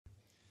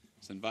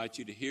So I invite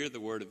you to hear the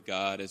word of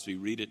God as we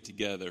read it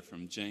together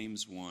from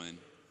James 1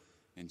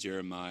 and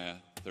Jeremiah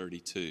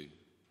 32.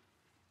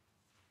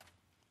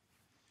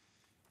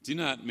 Do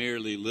not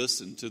merely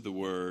listen to the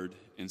word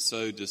and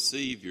so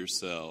deceive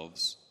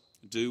yourselves.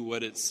 Do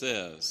what it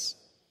says.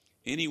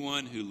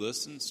 Anyone who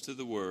listens to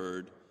the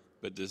word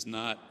but does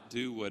not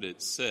do what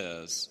it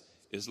says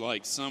is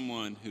like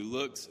someone who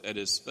looks at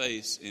his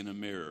face in a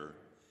mirror,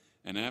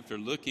 and after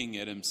looking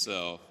at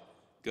himself,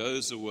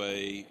 goes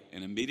away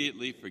and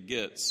immediately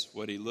forgets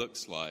what he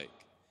looks like.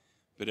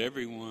 But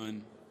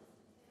everyone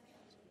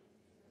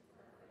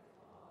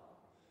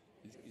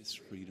gets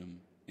freedom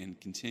and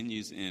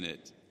continues in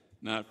it,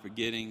 not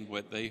forgetting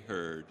what they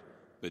heard,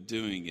 but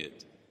doing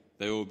it.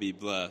 They will be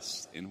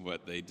blessed in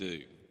what they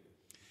do.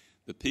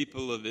 The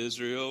people of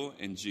Israel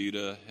and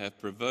Judah have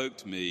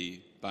provoked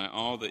me by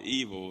all the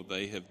evil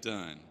they have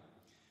done.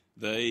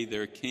 They,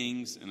 their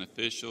kings and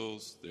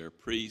officials, their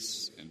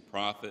priests and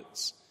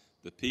prophets,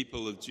 the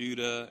people of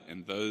Judah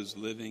and those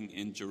living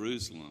in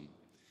Jerusalem,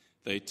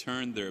 they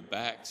turned their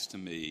backs to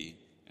me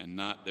and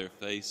not their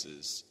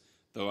faces,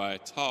 though I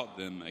taught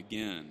them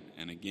again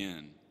and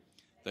again.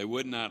 They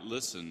would not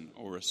listen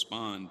or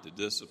respond to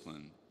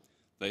discipline.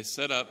 They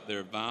set up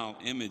their vile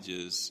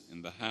images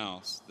in the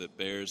house that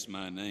bears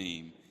my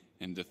name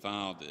and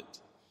defiled it.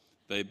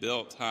 They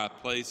built high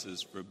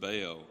places for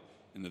Baal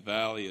in the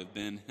valley of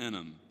Ben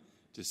Hinnom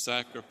to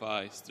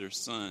sacrifice their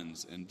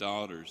sons and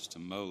daughters to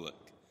Moloch.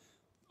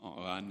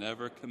 Oh, I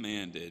never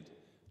commanded,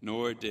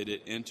 nor did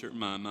it enter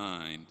my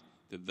mind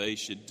that they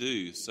should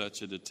do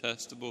such a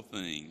detestable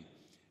thing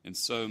and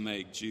so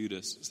make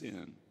Judah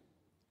sin.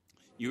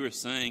 You are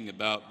saying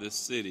about this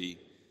city,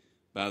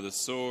 by the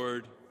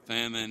sword,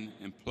 famine,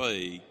 and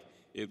plague,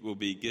 it will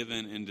be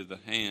given into the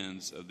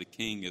hands of the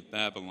king of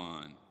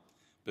Babylon.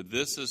 But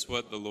this is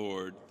what the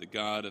Lord, the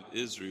God of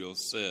Israel,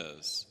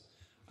 says.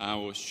 I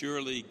will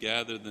surely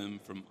gather them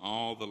from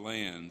all the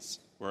lands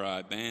where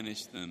I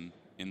banished them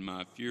in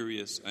my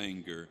furious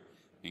anger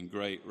and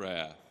great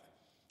wrath.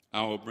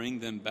 I will bring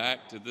them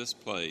back to this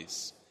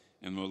place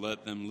and will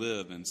let them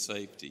live in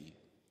safety.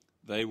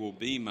 They will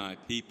be my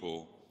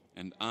people,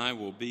 and I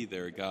will be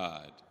their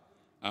God.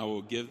 I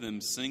will give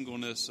them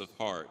singleness of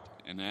heart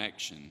and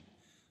action,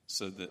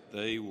 so that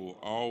they will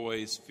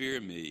always fear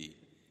me,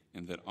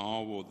 and that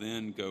all will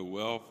then go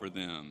well for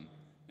them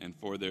and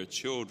for their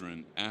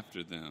children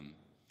after them.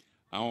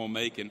 I will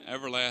make an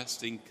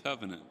everlasting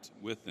covenant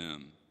with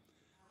them.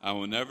 I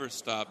will never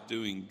stop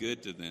doing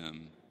good to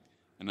them,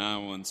 and I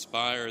will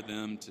inspire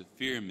them to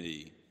fear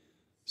me,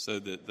 so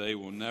that they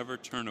will never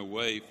turn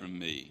away from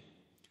me.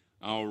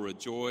 I will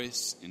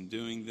rejoice in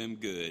doing them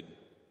good,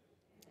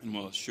 and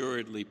will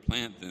assuredly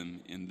plant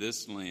them in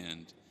this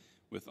land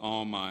with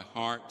all my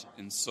heart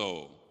and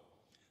soul.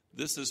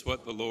 This is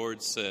what the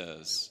Lord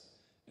says: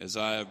 as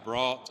I have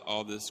brought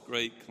all this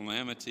great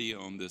calamity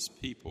on this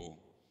people,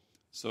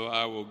 so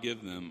I will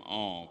give them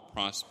all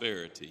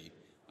prosperity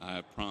I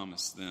have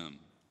promised them.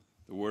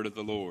 The word of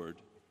the Lord.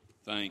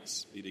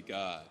 Thanks be to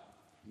God.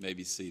 You may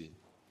be seated.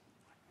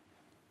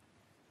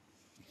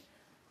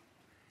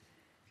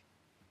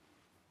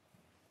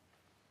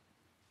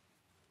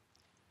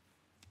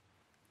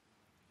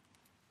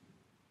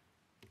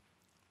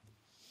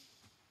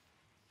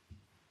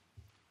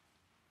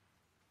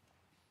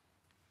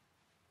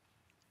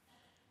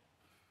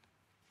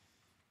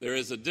 There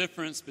is a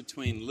difference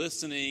between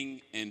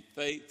listening and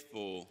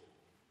faithful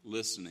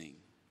listening.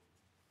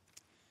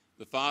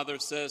 The father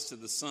says to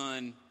the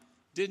son,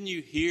 "Didn't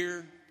you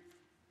hear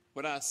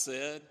what I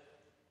said?"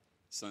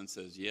 The son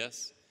says,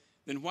 "Yes."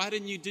 "Then why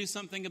didn't you do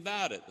something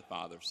about it?" the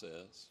father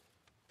says.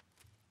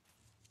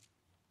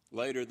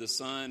 Later, the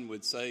son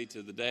would say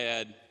to the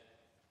dad,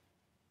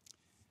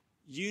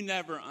 "You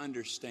never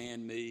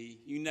understand me.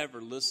 You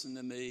never listen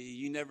to me.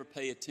 You never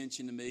pay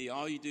attention to me.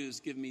 All you do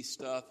is give me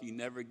stuff. You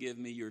never give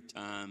me your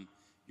time,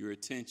 your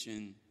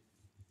attention."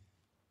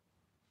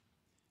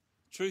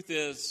 Truth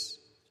is,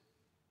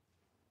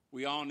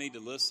 we all need to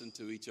listen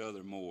to each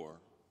other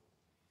more.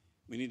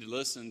 We need to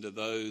listen to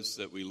those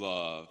that we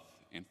love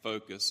and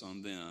focus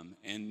on them,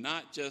 and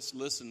not just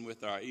listen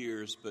with our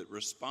ears, but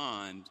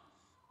respond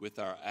with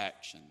our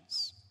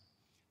actions.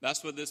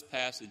 That's what this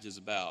passage is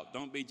about.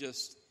 Don't be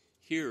just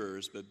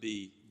hearers, but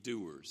be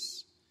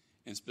doers.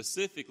 And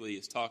specifically,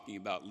 it's talking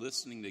about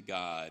listening to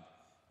God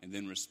and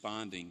then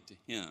responding to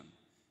Him.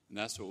 And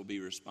that's what we'll be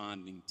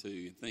responding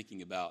to and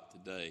thinking about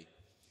today.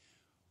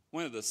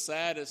 One of the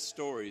saddest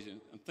stories,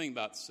 and I'm thinking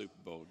about the Super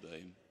Bowl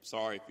today. I'm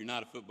sorry, if you're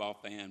not a football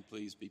fan,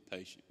 please be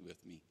patient with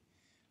me.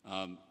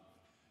 One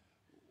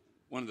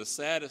of the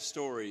saddest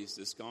stories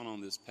that's gone on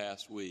this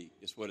past week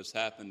is what has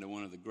happened to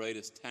one of the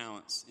greatest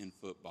talents in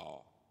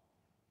football.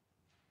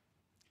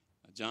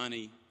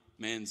 Johnny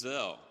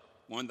Manziel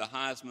won the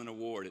Heisman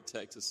Award at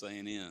Texas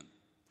A&M.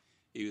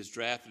 He was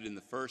drafted in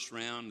the first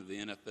round of the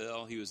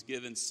NFL. He was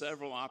given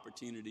several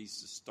opportunities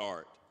to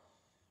start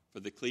for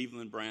the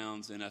Cleveland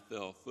Browns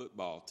NFL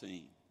football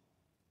team.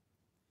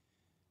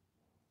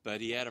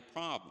 But he had a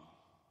problem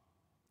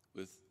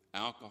with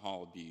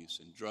alcohol abuse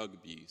and drug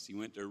abuse. He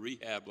went to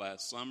rehab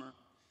last summer.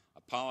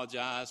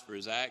 apologized for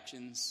his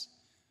actions,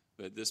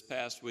 but this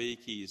past week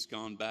he's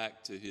gone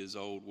back to his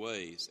old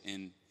ways.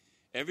 And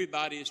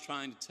everybody is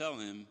trying to tell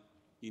him,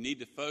 you need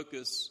to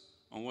focus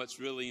on what's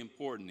really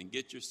important and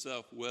get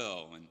yourself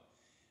well and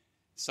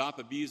stop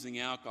abusing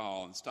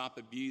alcohol and stop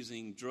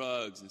abusing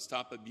drugs and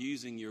stop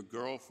abusing your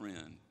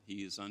girlfriend.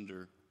 He is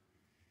under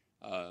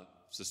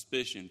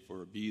suspicion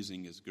for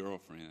abusing his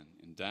girlfriend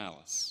in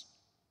Dallas.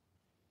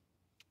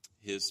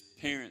 His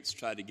parents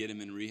tried to get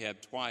him in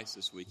rehab twice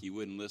this week. He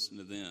wouldn't listen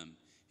to them.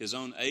 His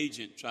own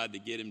agent tried to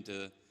get him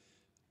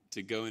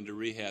to go into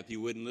rehab. He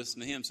wouldn't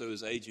listen to him, so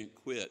his agent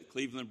quit.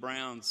 Cleveland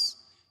Browns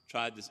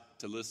tried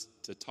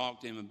to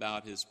talk to him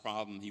about his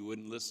problem. He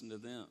wouldn't listen to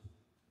them.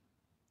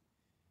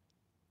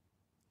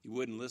 He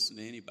wouldn't listen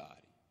to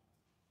anybody.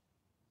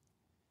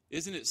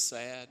 Isn't it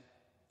sad?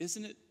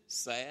 Isn't it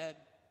sad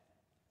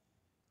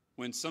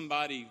when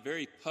somebody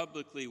very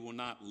publicly will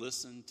not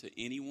listen to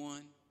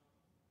anyone?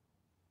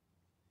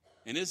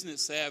 And isn't it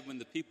sad when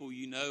the people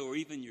you know, or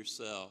even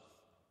yourself,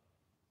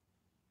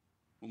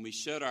 when we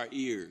shut our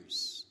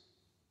ears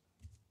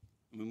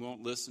and we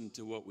won't listen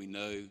to what we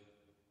know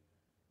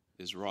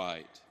is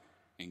right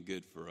and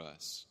good for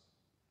us?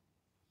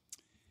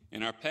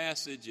 In our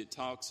passage, it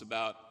talks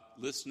about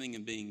listening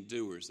and being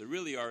doers. There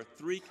really are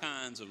three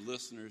kinds of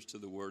listeners to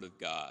the Word of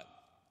God.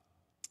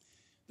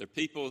 There are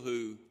people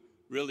who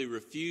really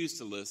refuse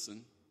to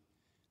listen.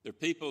 There are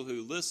people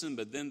who listen,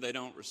 but then they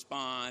don't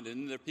respond.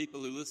 And then there are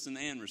people who listen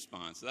and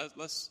respond. So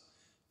let's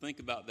think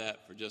about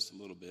that for just a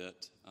little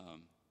bit.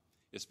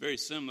 It's very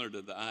similar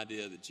to the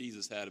idea that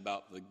Jesus had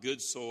about the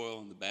good soil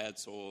and the bad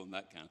soil and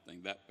that kind of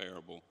thing, that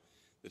parable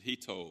that he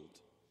told.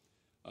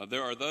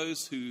 There are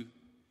those who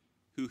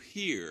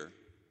hear,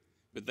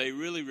 but they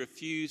really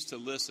refuse to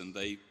listen.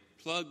 They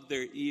plug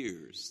their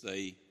ears.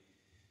 They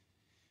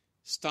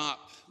stop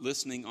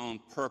listening on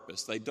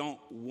purpose. They don't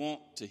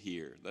want to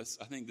hear.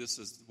 I think this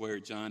is where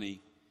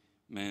Johnny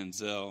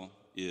Manziel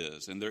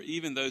is. And there are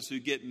even those who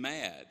get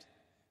mad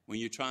when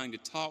you're trying to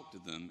talk to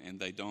them and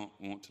they don't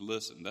want to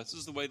listen. This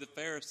is the way the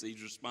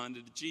Pharisees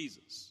responded to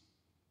Jesus.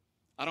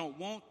 I don't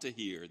want to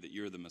hear that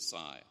you're the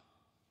Messiah.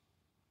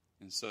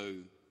 And so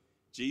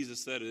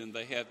Jesus said to them,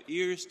 they have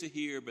ears to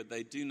hear, but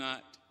they do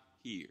not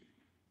hear.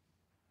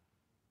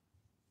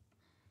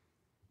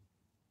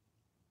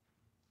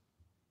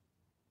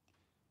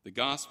 The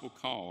gospel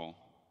call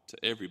to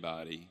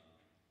everybody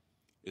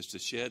is to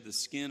shed the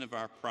skin of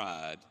our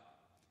pride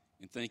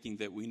in thinking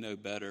that we know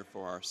better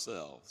for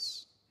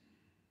ourselves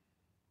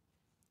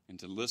and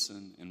to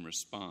listen and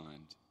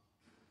respond,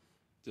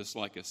 just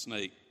like a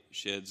snake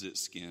sheds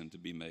its skin to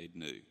be made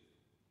new.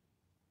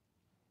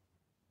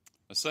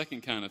 A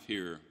second kind of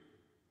hearer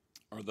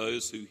are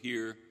those who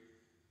hear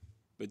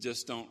but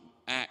just don't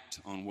act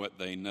on what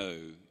they know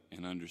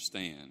and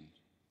understand.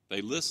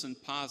 They listen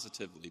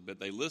positively, but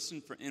they listen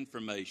for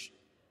information.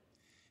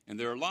 And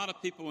there are a lot of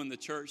people in the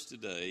church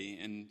today,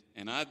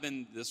 and I've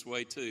been this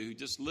way too, who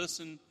just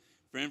listen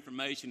for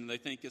information and they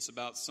think it's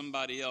about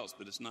somebody else,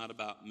 but it's not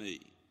about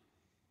me.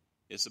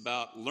 It's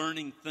about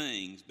learning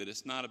things, but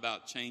it's not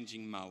about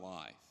changing my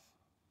life.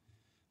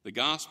 The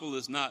gospel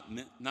is not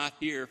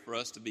here for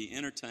us to be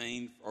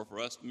entertained or for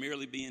us to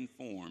merely be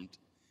informed.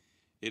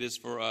 It is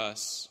for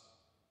us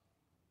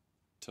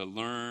to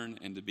learn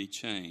and to be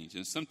changed.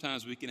 And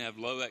sometimes we can have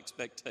low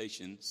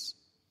expectations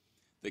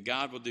that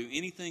God will do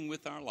anything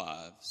with our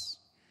lives,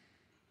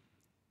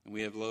 and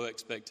we have low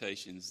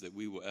expectations that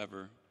we will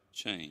ever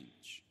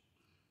change.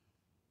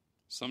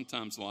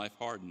 Sometimes life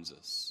hardens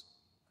us,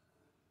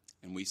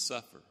 and we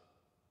suffer,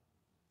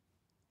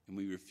 and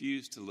we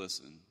refuse to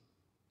listen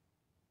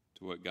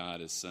to what God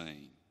is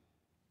saying.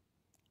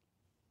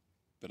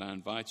 But I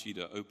invite you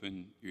to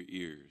open your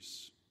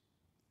ears.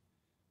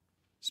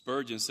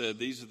 Spurgeon said,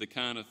 these are the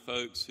kind of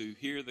folks who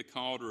hear the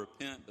call to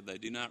repent, but they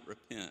do not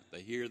repent.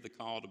 They hear the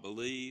call to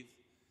believe,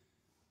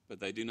 but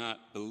they do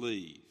not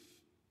believe.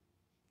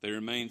 They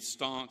remain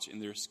staunch in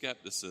their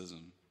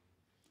skepticism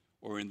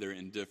or in their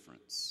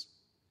indifference.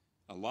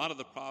 A lot of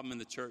the problem in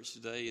the church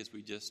today is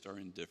we just are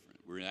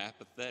indifferent. We're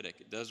apathetic.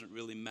 It doesn't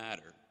really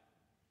matter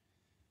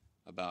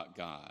about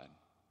God.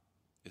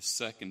 It's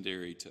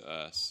secondary to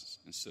us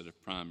instead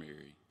of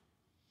primary.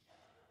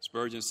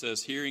 Spurgeon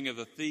says, hearing of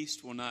a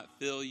feast will not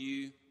fill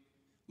you.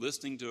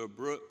 Listening to a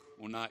brook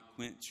will not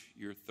quench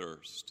your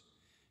thirst.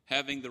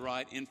 Having the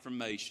right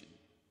information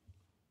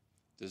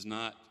does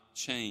not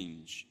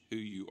change who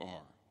you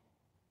are.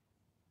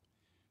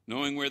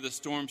 Knowing where the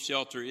storm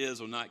shelter is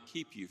will not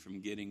keep you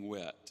from getting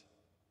wet.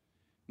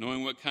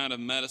 Knowing what kind of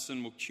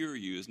medicine will cure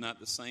you is not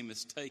the same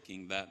as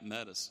taking that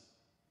medicine.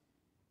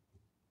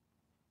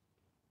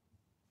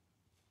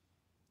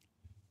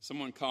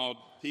 Someone called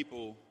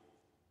people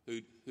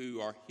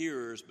who are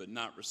hearers but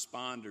not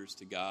responders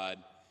to God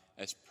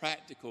as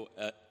practical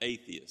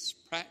atheists.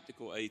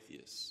 Practical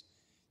atheists.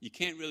 You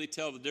can't really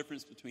tell the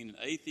difference between an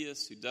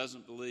atheist who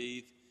doesn't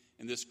believe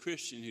and this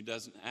Christian who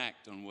doesn't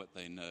act on what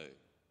they know.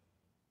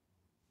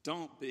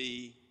 Don't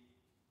be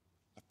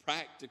a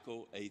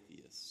practical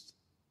atheist,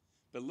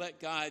 but let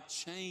God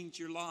change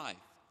your life.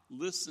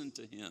 Listen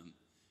to Him.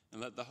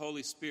 and let the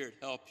Holy Spirit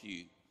help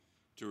you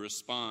to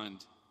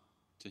respond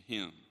to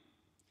him.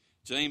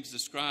 James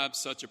describes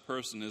such a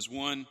person as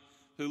one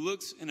who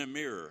looks in a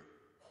mirror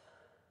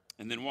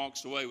and then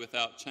walks away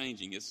without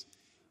changing. It's,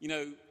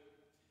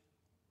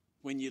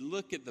 when you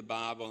look at the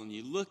Bible and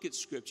you look at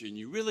Scripture and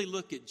you really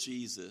look at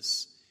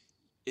Jesus,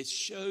 it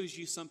shows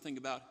you something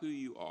about who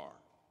you are.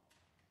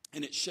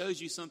 And it shows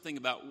you something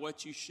about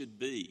what you should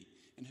be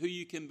and who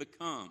you can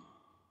become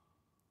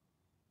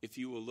if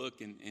you will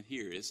look and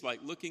hear. It's like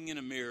looking in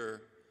a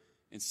mirror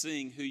and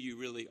seeing who you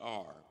really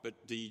are.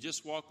 But do you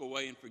just walk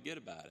away and forget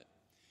about it?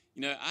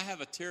 I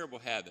have a terrible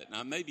habit, and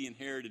I maybe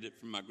inherited it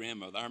from my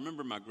grandmother. I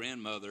remember my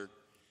grandmother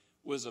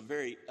was a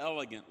very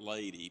elegant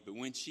lady, but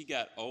when she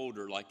got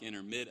older, like in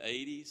her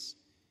mid-80s,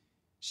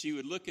 she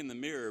would look in the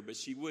mirror, but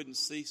she wouldn't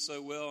see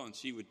so well, and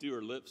she would do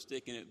her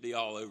lipstick, and it'd be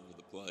all over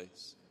the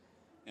place.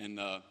 And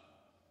I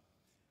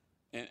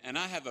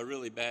have a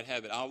really bad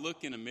habit. I'll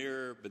look in a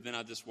mirror, but then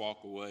I just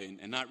walk away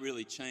and not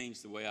really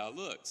change the way I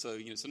look. So,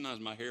 sometimes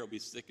my hair will be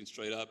sticking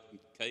straight up, and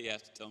Kay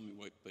has to tell me,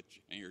 wait, put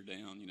your hair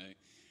down,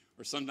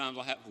 Or sometimes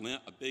I'll have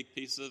a big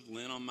piece of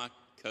lint on my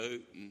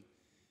coat, and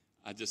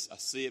I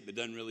see it, but it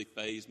doesn't really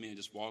faze me. I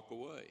just walk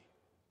away.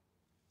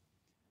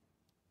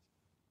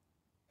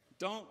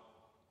 Don't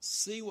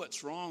see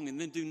what's wrong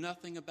and then do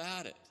nothing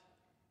about it.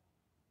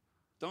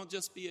 Don't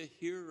just be a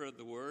hearer of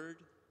the word.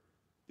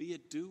 Be a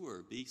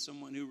doer. Be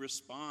someone who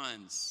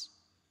responds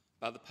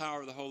by the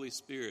power of the Holy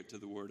Spirit to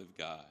the word of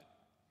God.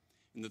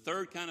 And the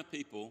third kind of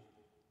people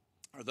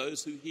are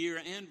those who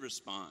hear and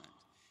respond.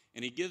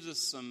 And he gives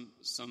us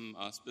some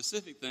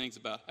specific things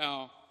about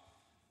how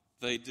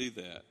they do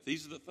that.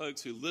 These are the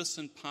folks who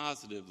listen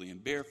positively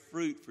and bear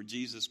fruit for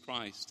Jesus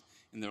Christ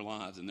in their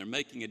lives. And they're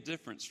making a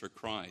difference for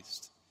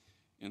Christ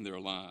in their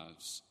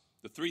lives.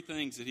 The three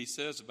things that he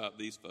says about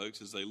these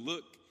folks is they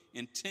look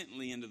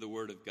intently into the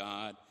Word of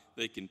God,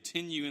 they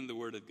continue in the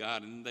Word of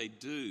God, and they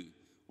do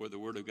what the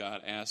Word of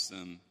God asks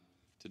them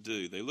to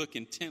do. They look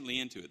intently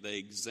into it. They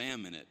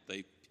examine it.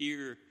 They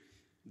peer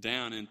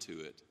down into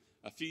it.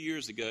 A few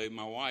years ago,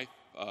 my wife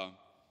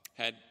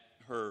had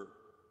her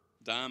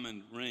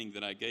diamond ring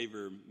that I gave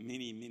her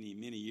many, many,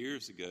 many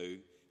years ago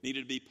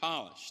needed to be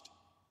polished.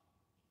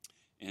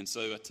 And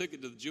so I took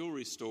it to the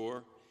jewelry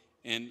store,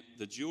 and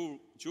the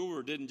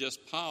jeweler didn't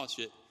just polish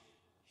it.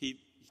 He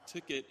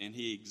took it and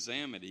he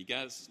examined it. He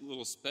got this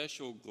little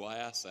special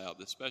glass out,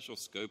 this special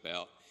scope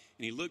out,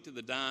 and he looked at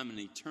the diamond and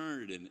he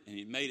turned it and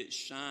he made it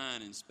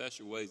shine in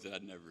special ways that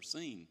I'd never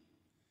seen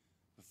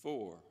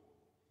before.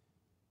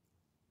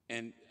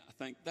 And I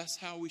think that's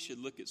how we should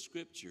look at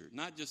Scripture.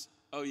 Not just,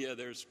 oh yeah,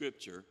 there's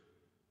Scripture,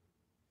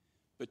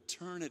 but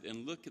turn it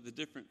and look at the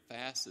different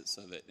facets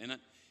of it. And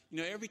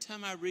every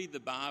time I read the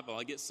Bible,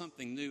 I get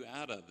something new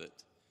out of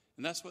it.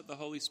 And that's what the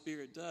Holy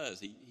Spirit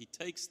does. He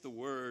takes the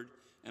Word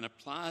and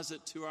applies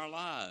it to our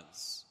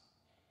lives.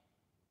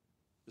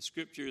 The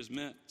Scripture is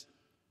meant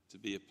to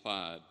be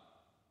applied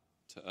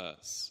to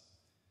us.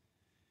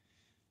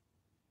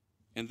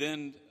 And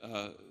then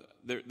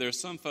there are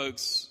some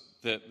folks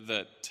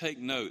that take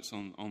notes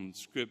on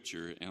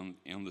Scripture and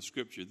on the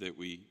Scripture that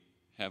we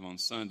have on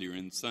Sunday or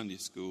in Sunday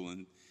school,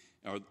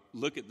 or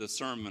look at the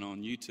sermon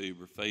on YouTube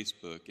or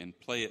Facebook and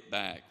play it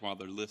back while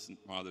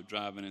they're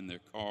driving in their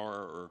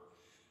car,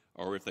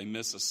 or if they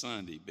miss a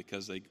Sunday,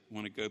 because they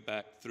want to go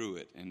back through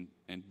it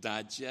and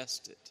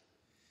digest it.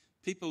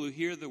 People who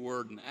hear the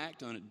word and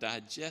act on it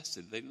digest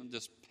it. They don't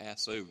just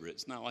pass over it.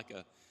 It's not like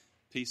a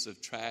piece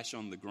of trash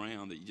on the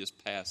ground that you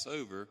just pass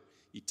over.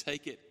 You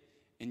take it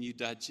and you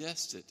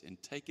digest it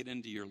and take it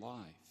into your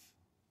life.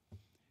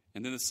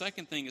 And then the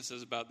second thing it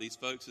says about these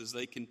folks is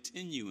they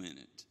continue in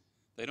it.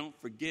 They don't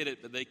forget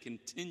it, but they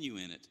continue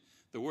in it.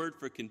 The word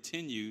for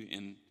continue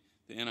in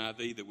the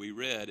NIV that we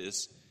read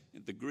is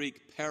the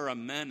Greek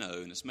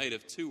parameno, and it's made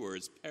of two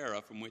words,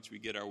 para, from which we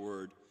get our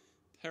word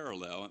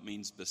parallel. It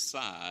means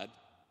beside,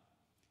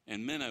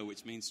 and meno,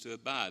 which means to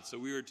abide. So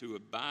we are to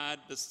abide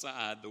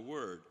beside the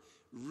word.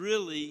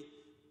 Really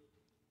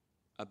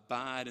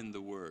abide in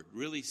the word.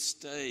 Really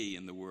stay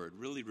in the word.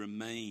 Really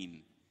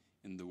remain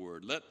in the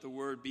word. Let the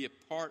word be a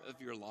part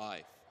of your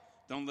life.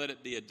 Don't let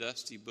it be a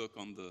dusty book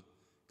on the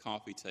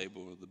coffee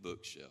table or the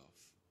bookshelf,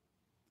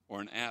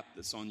 or an app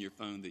that's on your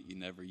phone that you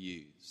never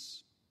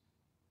use.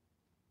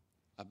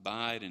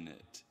 Abide in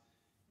it.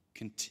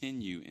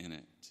 Continue in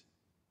it.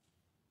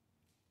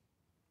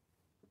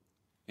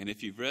 And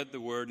if you've read the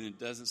word and it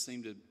doesn't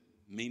seem to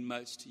mean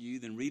much to you,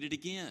 then read it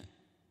again.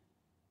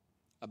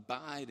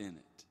 Abide in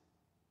it.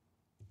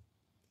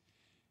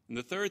 And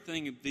the third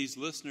thing these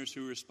listeners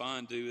who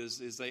respond do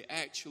is they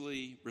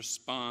actually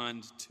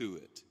respond to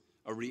it.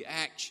 A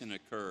reaction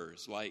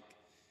occurs, like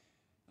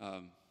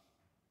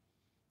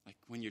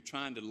when you're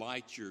trying to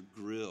light your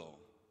grill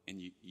and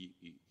you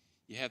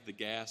have the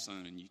gas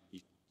on and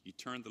you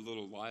turn the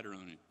little lighter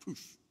on and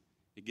poof,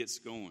 it gets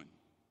going.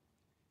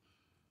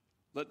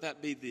 Let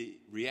that be the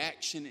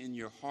reaction in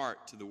your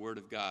heart to the Word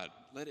of God.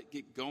 Let it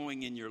get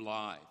going in your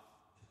life.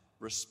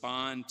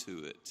 Respond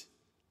to it.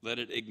 Let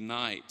it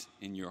ignite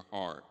in your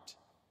heart.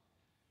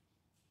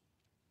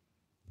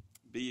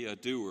 Be a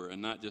doer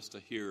and not just a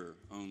hearer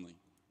only.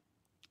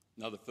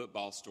 Another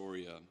football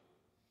story.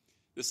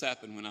 This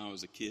happened when I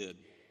was a kid,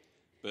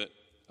 but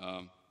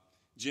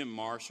Jim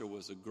Marshall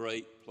was a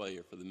great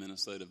player for the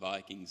Minnesota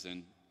Vikings,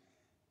 and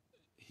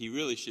he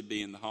really should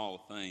be in the Hall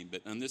of Fame.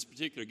 But on this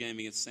particular game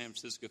against the San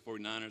Francisco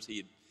 49ers, he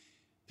had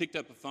picked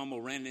up a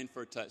fumble, ran it in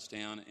for a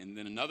touchdown, and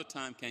then another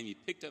time came, he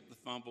picked up the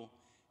fumble,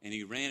 and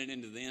he ran it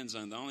into the end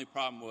zone. The only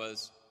problem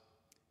was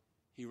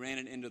he ran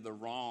it into the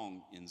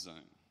wrong end zone.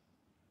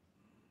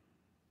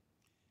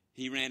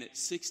 He ran it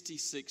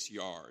 66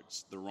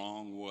 yards the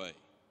wrong way.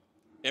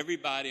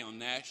 Everybody on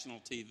national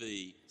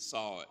TV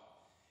saw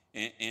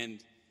it.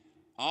 And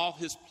all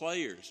his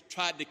players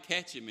tried to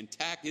catch him and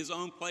his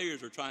own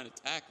players were trying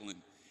to tackle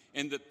him.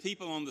 And the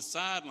people on the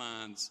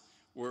sidelines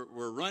were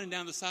running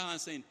down the sideline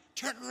saying,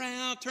 turn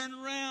around, turn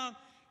around.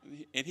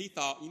 And he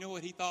thought, you know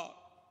what he thought?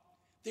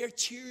 They're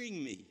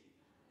cheering me.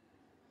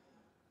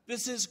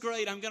 This is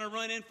great. I'm going to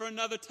run in for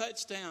another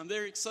touchdown.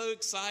 They're so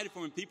excited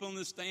for him. People in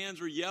the stands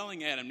were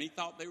yelling at him, and he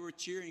thought they were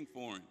cheering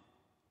for him.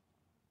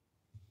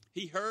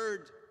 He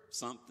heard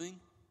something,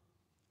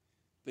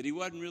 but he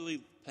wasn't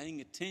really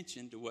paying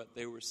attention to what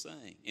they were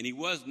saying. And he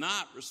was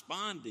not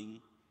responding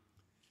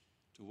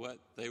to what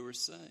they were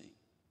saying.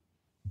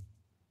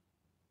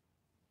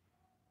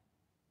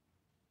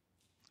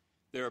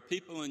 There are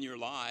people in your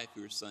life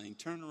who are saying,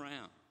 turn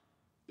around.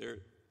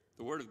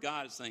 The Word of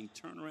God is saying,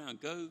 turn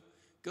around, go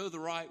the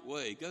right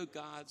way, go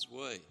God's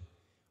way.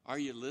 Are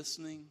you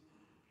listening?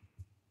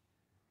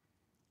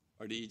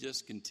 Or do you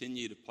just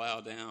continue to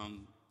plow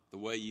down the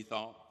way you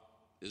thought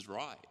is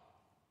right?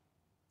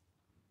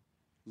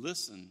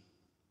 Listen.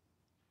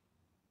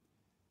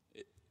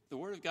 The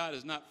Word of God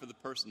is not for the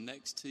person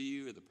next to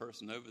you or the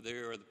person over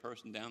there or the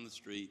person down the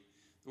street.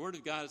 The Word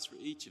of God is for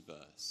each of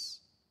us.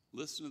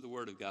 Listen to the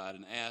Word of God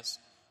and ask,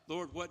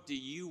 Lord, what do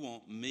you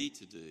want me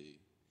to do?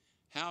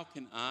 How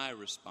can I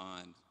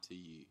respond to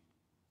you?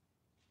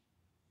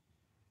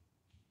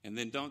 And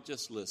then don't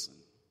just listen,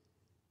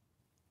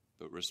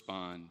 but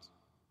respond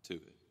to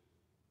it.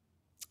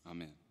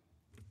 Amen.